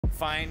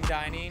fine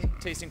dining,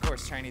 tasting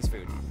course Chinese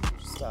food.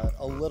 Just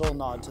a little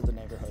nod to the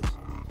neighborhood.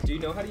 Do you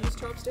know how to use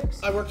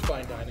chopsticks? I worked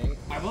fine dining.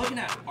 I'm looking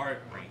at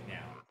art right now.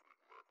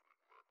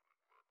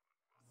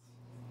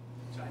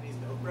 Chinese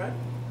milk bread?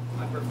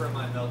 I prefer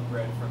my milk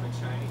bread from a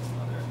Chinese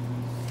mother.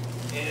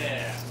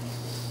 Yeah.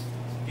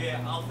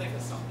 Yeah, I'll think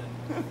of something.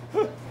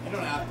 You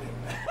don't have to.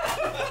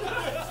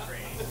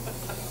 Great.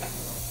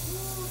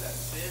 Ooh, that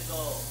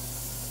sizzle.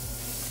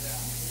 Yeah.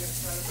 You gonna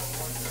try to put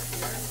more syrup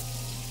here?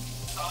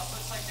 Sauce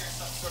looks like there's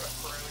some sort of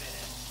prune in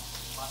it.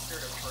 Mustard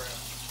or prune.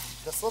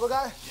 This little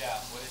guy? Yeah,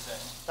 what is it?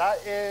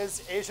 That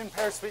is Asian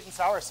pear sweet and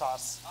sour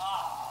sauce.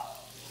 Ah,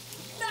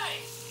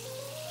 nice.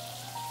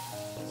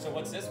 So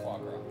what's this foie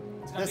gras?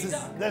 It's gonna be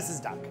duck. This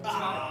is duck.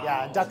 Ah,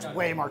 Yeah, duck's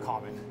way more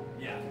common.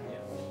 Yeah, yeah.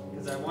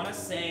 Because I want to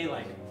say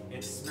like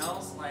it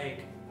smells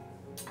like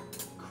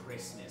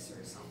Christmas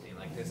or something.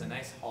 Like there's a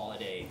nice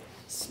holiday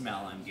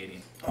smell I'm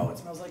getting. Oh, it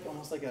smells like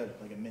almost like a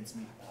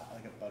mincemeat,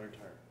 like a butter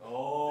tart.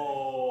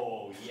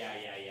 Oh, yeah.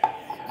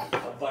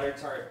 A butter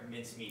tart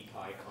mincemeat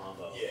pie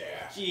combo.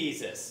 Yeah.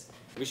 Jesus.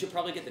 We should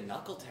probably get the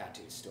knuckle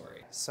tattoo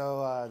story.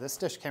 So this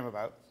dish came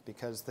about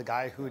because the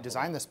guy who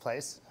designed this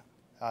place,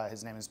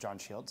 his name is John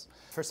Shields.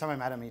 First time I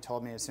met him, he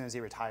told me as soon as he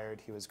retired,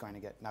 he was going to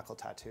get knuckle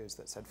tattoos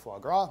that said foie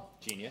gras.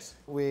 Genius.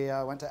 We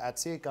went to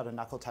Etsy, got a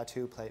knuckle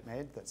tattoo plate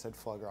made that said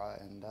foie gras,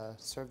 and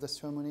served this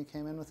to him when he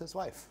came in with his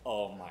wife.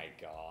 Oh my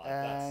God.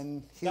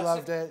 And he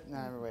loved it, and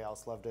everybody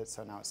else loved it,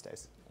 so now it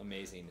stays.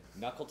 Amazing.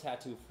 Knuckle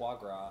tattoo foie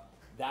gras.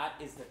 That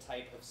is the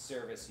type of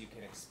service you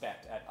can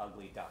expect at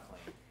Ugly Duckling.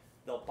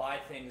 They'll buy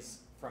things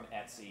from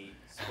Etsy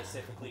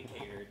specifically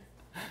catered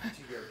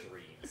to your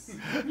dreams.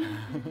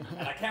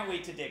 And I can't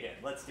wait to dig in.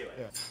 Let's do it.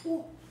 Yeah.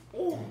 Ooh,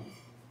 ooh.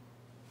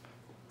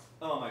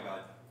 Oh my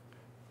God.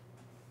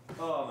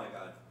 Oh my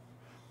God.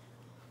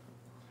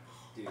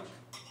 Dude. I'm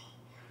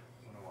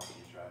gonna want you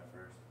to try it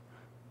first.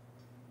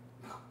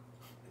 I'm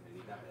gonna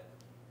need that bit.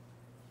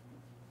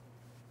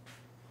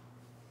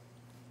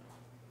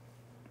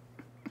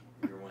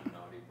 You're one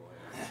naughty boy.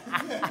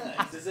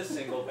 This is the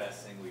single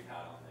best thing we've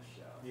had on this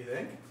show. You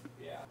think?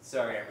 Yeah.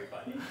 Sorry,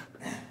 everybody.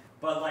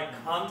 But like,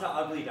 come to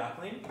Ugly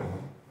Duckling,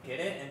 get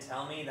it, and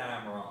tell me that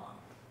I'm wrong.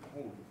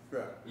 Oh, yeah.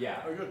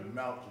 Yeah. Oh, you're gonna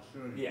melt as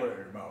soon as you Yeah. put it in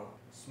your mouth.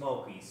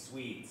 Smoky,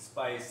 sweet,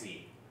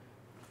 spicy,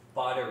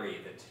 buttery.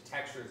 The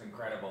texture is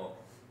incredible.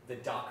 The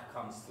duck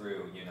comes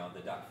through, you know, the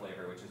duck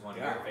flavor, which is one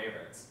of your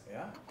favorites.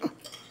 Yeah. A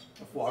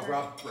foie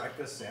gras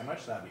breakfast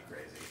sandwich, that'd be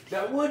crazy.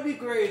 That would be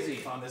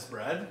crazy. On this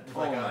bread, with Oh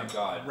like my a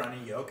God.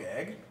 runny yolk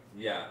egg.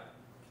 Yeah.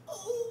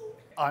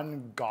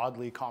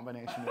 Ungodly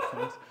combination of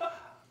things.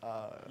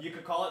 You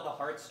could call it the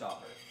heart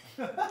stopper.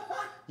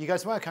 You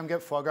guys want to come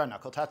get foie gras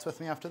knuckle tats with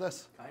me after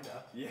this?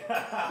 Kinda.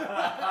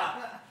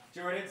 Yeah.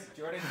 Jordan,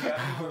 do you have any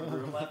more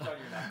room left on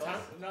your knuckles?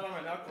 Not on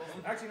my knuckles.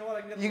 Actually, you know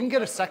what? You can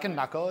get a second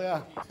knuckle,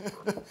 yeah.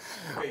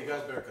 Okay, you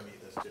guys better come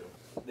eat this too.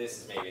 This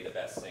is maybe the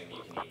best thing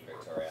you can eat,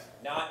 Victoria.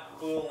 Not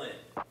fooling.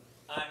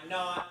 I'm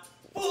not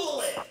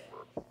fooling.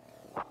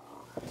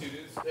 Two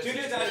dudes. Two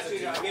dudes out of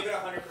two. I'll give it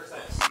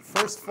 100%.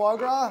 First foie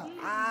gras?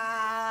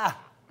 Ah!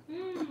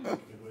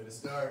 Good way to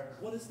start.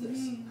 What is this?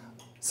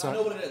 So- I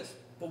know what it is,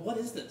 but what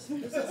is this?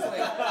 This is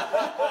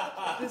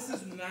like, this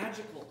is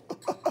magical.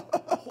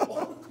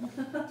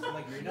 I'm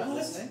like, you're not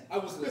listening? I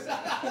was listening.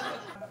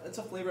 It's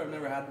a flavor I've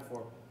never had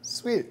before.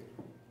 Sweet.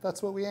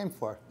 That's what we aim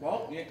for.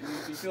 Well, you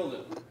filled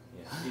it.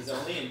 Yeah. He's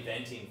only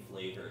inventing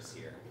flavors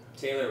here.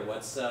 Taylor,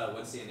 what's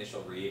the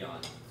initial read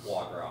on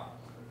foie gras?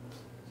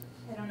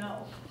 I don't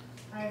know.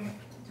 I'm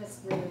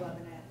just really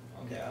loving it.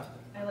 Okay. Yeah.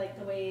 I like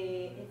the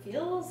way it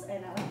feels,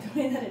 and I like the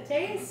way that it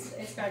tastes.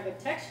 It's got good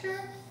texture.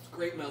 It's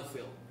great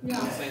mouthfeel. Yeah.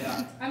 I'll say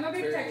that. I'm a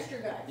big Very-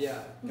 texture guy.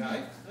 Yeah.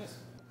 Guy? Nice.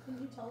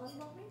 Can you tell that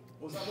about me?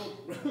 What's that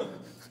about?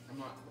 I'm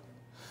not.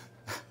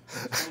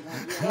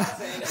 I'm not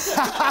saying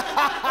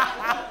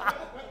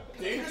it.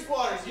 Dangerous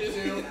waters, you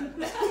two.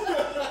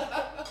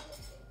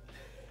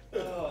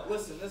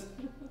 Listen, this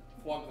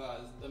foie gras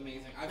is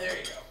amazing. There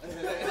you go.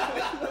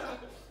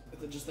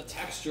 Just the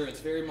texture, it's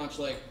very much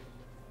like,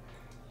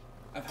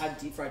 I've had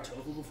deep fried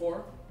tofu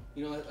before.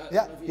 You know,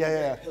 Yeah,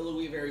 very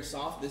pillowy, very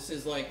soft. This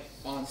is like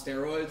on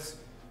steroids,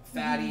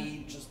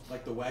 fatty, just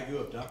Like the wagyu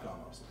of duck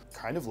almost.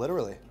 Kind of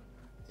literally.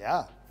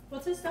 Yeah.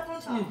 What's this stuff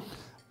on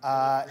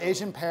top?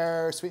 Asian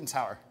pear sweet and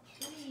sour.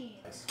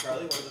 Nice.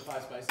 Charlie, what are the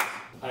 5 spices?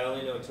 I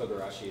only know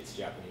togarashi. It's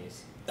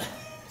Japanese.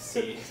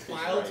 See,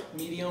 mild, right.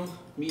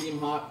 medium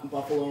hot,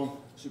 buffalo,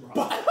 super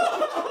hot.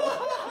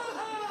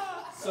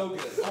 So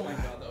good. Oh my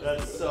god, that was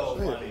That's so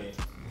funny.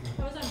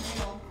 That was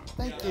unreal.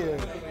 Thank you.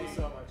 Thank you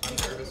so much. I'm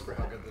nervous for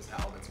how good this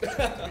halibut's going to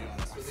be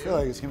honest I with you. feel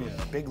like it's going to be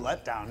a big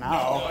letdown No,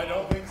 now. I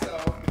don't think so.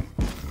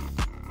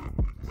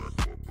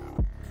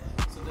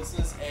 So this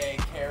is a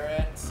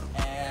carrot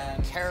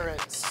and...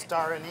 Carrot,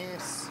 star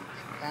anise,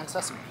 and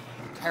sesame.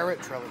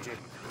 Carrot trilogy.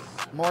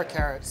 More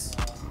carrots.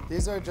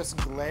 These are just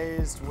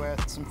glazed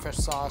with some fish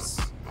sauce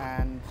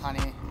and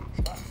honey.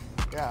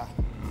 Yeah.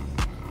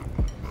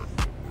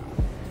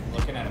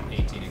 Looking at a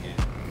painting again.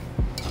 I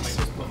might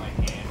just put my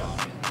hand on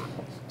it.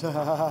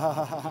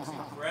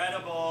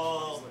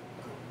 Incredible.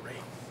 Great.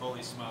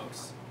 Holy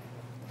smokes.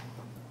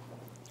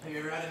 Have you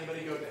ever had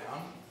anybody go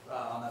down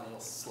on that little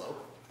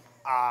slope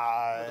with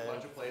a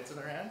bunch of plates in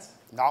their hands?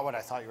 Not what I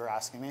thought you were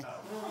asking me.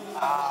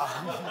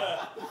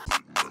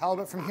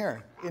 Halibut from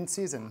here, in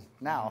season,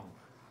 now.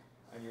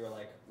 And you were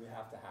like, we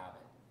have to have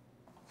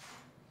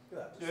it.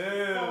 Look at that.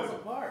 Just falls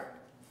apart.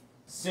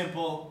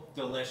 Simple,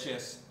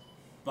 delicious,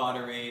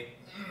 buttery,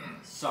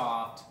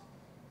 soft,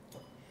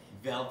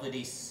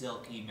 velvety,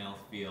 silky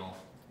mouthfeel.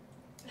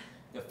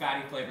 The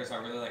fatty flavors, I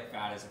really like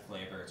fat as a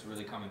flavor. It's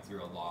really coming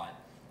through a lot.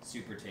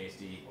 Super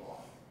tasty.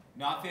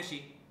 Not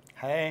fishy.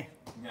 Hey.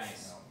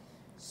 Nice.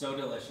 So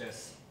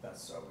delicious.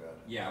 That's so good.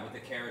 Yeah, with the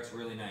carrots,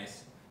 really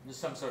nice. There's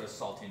some sort of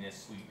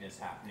saltiness, sweetness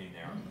happening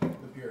there.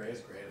 The puree is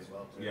great as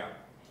well, too. Yeah.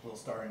 Little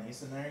star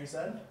anise in there, you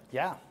said?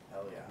 Yeah.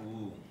 Hell yeah.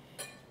 Ooh.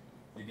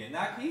 You getting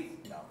that, Keith?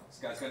 No. This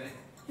guy's got an,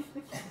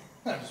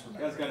 I just this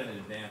guy's remembered. got an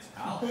advanced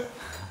palate.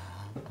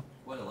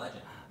 What a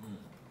legend.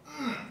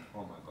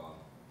 Oh my god.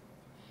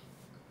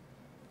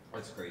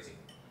 That's crazy.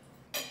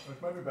 Which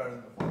might be better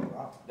than the foie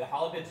gras. The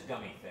halibut's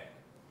gummy thick.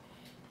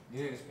 You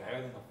think it's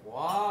better than the foie?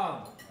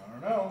 I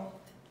don't know.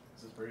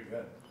 This is pretty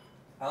good.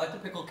 I like the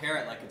pickled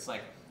carrot, like it's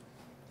like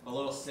a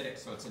little acidic,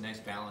 so it's a nice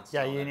balance.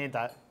 Yeah, to all you that. need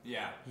that.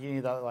 Yeah. You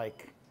need that,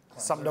 like,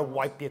 something to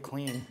wipe you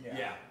clean.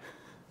 Yeah.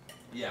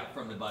 Yeah,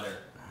 from the butter.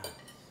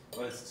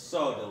 But it's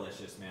so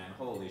delicious, man.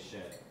 Holy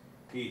shit.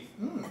 Keith,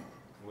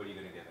 what are you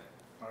gonna give it?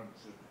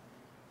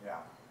 Yeah.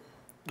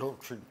 Oh,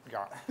 shoot,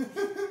 yeah.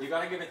 You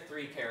gotta give it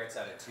 3 carrots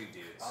out of 2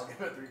 dudes. I'll give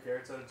it 3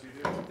 carrots out of 2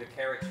 dudes. The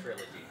carrot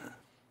trilogy.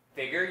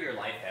 Figure your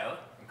life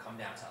out and come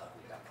down to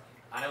Ugly Duckling.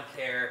 I don't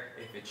care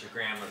if it's your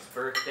grandma's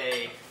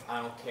birthday.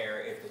 I don't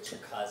care if it's your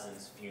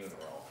cousin's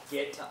funeral.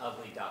 Get to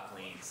Ugly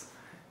Ducklings.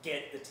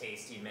 Get the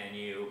tasty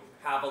menu.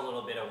 Have a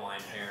little bit of wine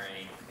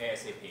pairing.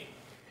 ASAP.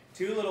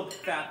 2 little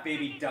fat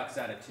baby ducks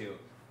out of 2.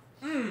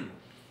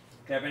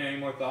 Kevin, any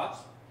more thoughts?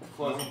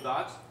 Closing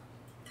thoughts?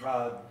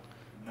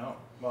 No.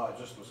 Well, it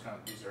just was kind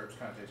of, these herbs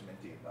kind of taste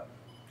minty, but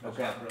it's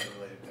Okay. not really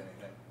related to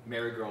anything.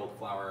 Marigold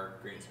flower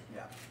greens.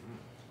 Yeah.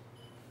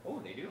 Oh,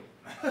 they do.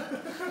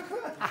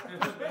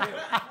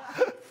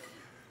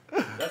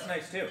 That's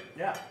nice too.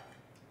 Yeah.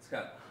 It's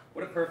got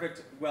what a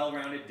perfect,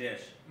 well-rounded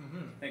dish.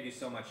 Thank you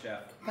so much,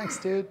 chef. Thanks,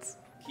 dudes.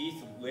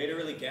 Keith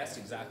literally guessed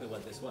exactly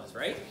what this was,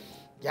 right?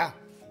 Yeah.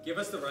 Give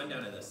us the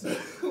rundown of this.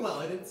 Well,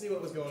 I didn't see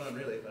what was going on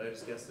really, but I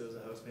just guessed it was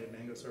a house-made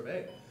mango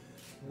sorbet.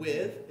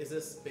 With, is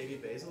this baby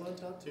basil on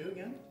top too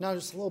again? No,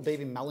 just a little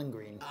baby melon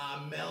green,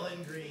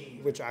 Melon green.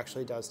 which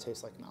actually does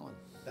taste like melon.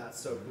 That's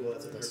so cool.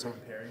 That's a That's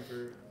perfect pairing for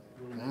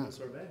little Yeah. mango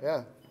sorbet.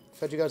 Yeah.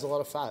 Fed you guys a lot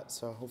of fat,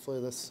 so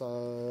hopefully this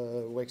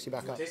wakes you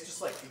back It up. tastes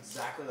just like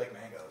exactly like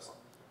mangoes.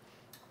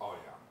 Oh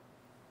yeah.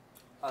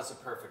 That's a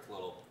perfect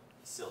little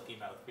silky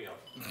mouthfeel.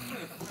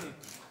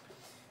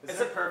 It's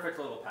a perfect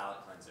little palate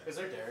cleanser. Is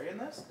there dairy in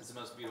this? It's the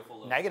most beautiful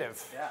little.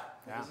 Negative. Yeah. It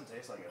Yeah. doesn't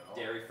taste like it at all.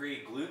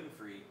 Dairy-free,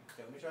 gluten-free.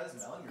 Okay, let me try this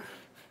melon green.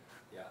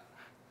 Yeah.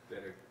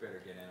 Better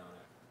get in on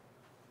it.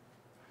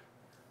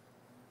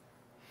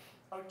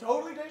 Oh, it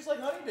totally tastes like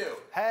honeydew.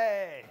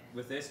 Hey!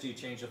 With this, do you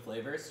change the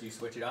flavors? Do you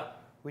switch it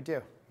up? We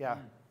do, yeah.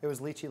 It was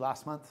lychee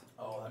last month.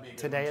 Oh, that'd be a good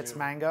Today one it's too.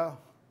 mango.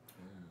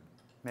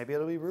 Maybe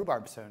it'll be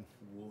rhubarb soon.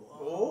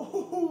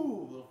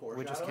 Oh, little foreshadowing.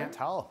 We just can't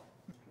tell.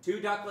 2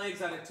 duck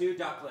legs out of 2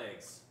 duck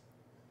legs.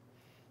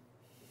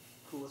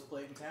 Coolest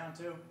plate in town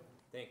too.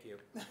 Thank you.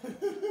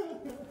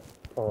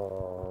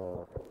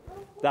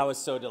 That was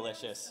so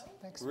delicious.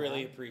 Thanks,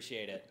 Really man.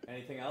 appreciate it.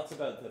 Anything else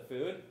about the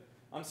food?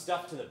 I'm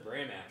stuffed to the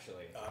brim,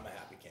 actually. I'm a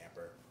happy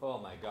camper. Oh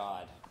my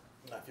god.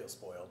 I feel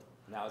spoiled.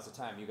 Now is the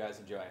time. You guys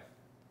enjoy.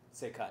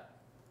 Say cut.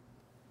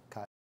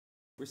 Cut.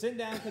 We're sitting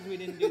down because we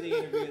didn't do the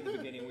interview at the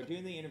beginning. We're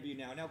doing the interview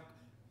now. Now,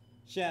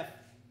 chef,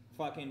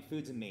 fucking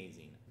food's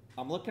amazing.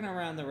 I'm looking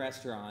around the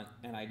restaurant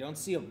and I don't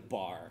see a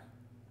bar.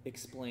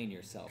 Explain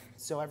yourself.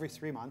 So every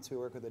 3 months we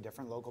work with a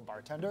different local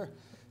bartender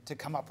to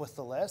come up with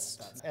the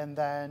list. And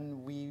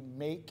then we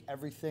make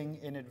everything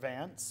in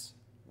advance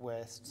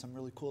with some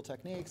really cool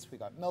techniques. We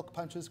got milk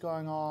punches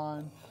going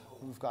on.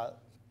 We've got,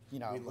 we're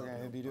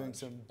going to be doing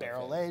some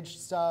barrel aged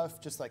stuff,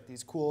 just like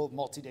these cool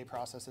multi-day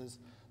processes.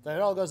 Then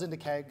it all goes into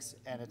kegs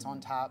and it's on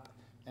tap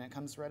and it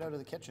comes right out of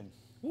the kitchen.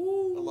 A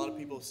lot of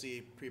people see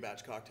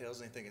pre-batch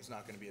cocktails and they think it's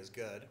not going to be as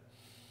good.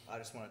 I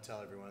just want to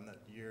tell everyone that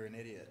you're an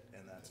idiot,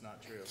 and that's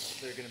not true.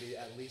 They're going to be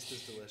at least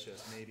as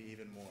delicious, maybe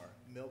even more.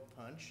 Milk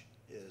punch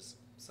is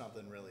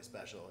something really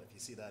special. If you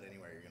see that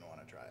anywhere, you're going to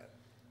want to try it.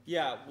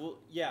 Yeah, well,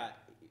 yeah.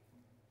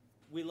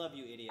 We love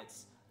you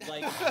idiots.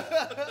 Like,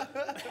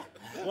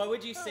 what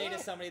would you say to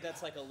somebody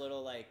that's like a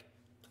little like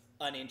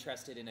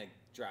uninterested in a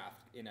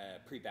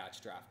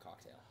pre-batch draft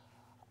cocktail?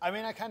 I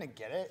mean, I kind of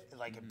get it.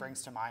 Like, it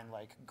brings to mind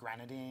like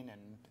grenadine and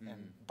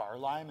bar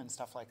lime and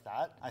stuff like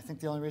that. I think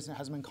the only reason it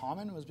hasn't been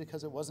common was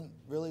because it wasn't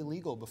really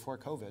legal before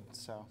COVID.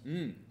 So,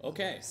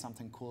 Okay.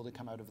 something cool to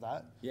come out of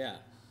that. Yeah,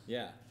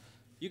 yeah.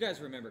 You guys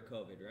remember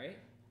COVID, right?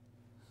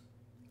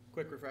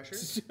 Quick refresher.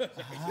 I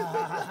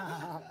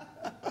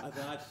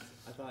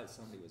thought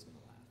somebody was gonna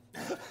laugh.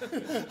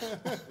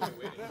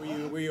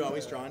 Were you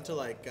always drawn to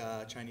like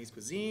Chinese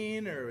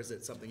cuisine, or was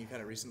it something you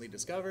kind of recently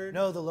discovered?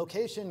 No, the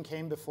location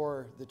came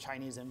before the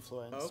Chinese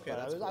influence. Oh, okay, but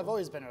that's cool. I've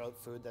always been about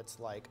food that's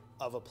like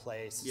of a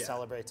place, Yeah.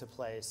 celebrates a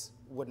place,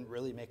 wouldn't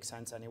really make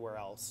sense anywhere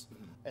else.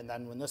 Mm-hmm. And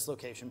then when this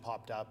location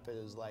popped up,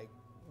 it was like,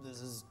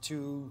 this is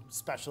too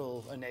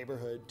special a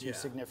neighborhood, too Yeah.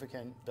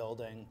 significant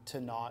building to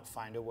not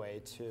find a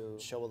way to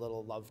show a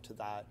little love to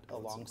that Some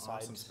alongside.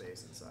 awesome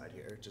space inside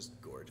here,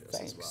 just gorgeous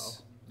Thanks. as well.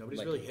 Nobody's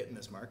Like- really hitting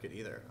this market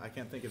either. I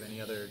can't think of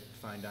any other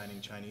fine dining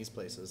Chinese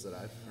places that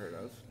I've heard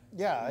of.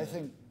 Yeah, I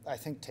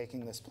think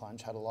taking this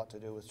plunge had a lot to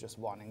do with just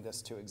wanting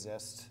this to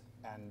exist,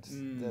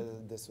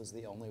 and this was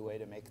the only way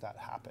to make that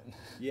happen.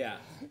 Yeah.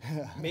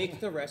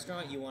 Make the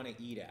restaurant you want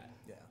to eat at.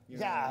 Yeah. You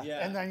know?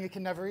 Yeah, and then you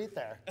can never eat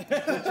there, which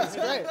is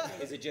great.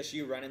 Is it just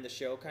you running the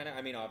show, kind of?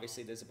 I mean,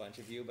 obviously there's a bunch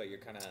of you, but you're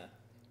kind of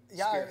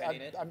Yeah,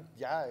 spearheading it.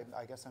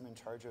 I guess I'm in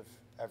charge of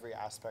every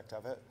aspect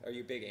of it. Are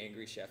you a big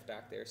angry chef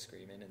back there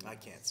screaming and I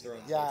can't see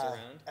throwing that. plates Yeah,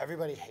 around?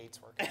 everybody hates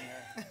working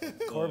there.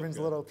 Corbin's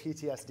little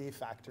PTSD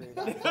factory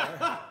back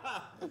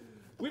there.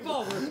 We've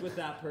all worked with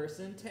that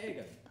person. Tag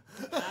him.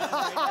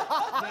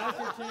 Now's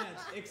your chance.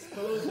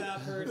 Expose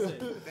that person.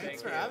 Thanks Thank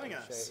for you. having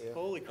us. Appreciate you.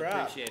 Holy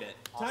crap. Appreciate it.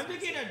 Time to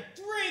get a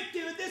drink,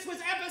 dude. This was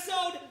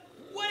episode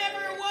whatever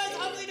it was.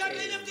 Ugly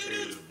Duckling of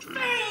Doo-Doo's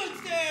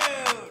Foods,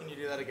 dude. Can you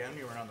do that again?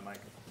 You weren't on the mic.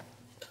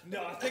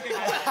 No, I think I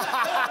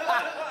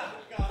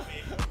got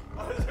me.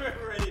 I was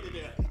ready to do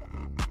it.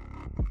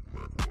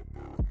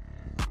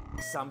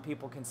 Some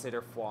people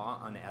consider foie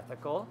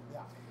unethical.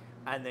 Yeah.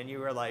 And then you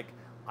were like,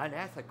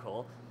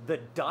 unethical? The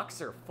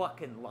ducks are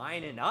fucking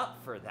lining up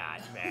for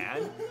that,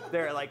 man.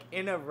 They're like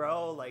in a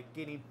row, like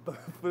getting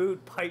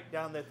food piped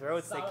down their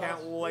throats. They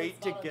can't wait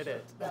to get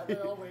it.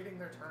 They're all waiting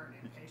their turn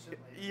impatiently.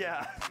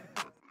 Yeah.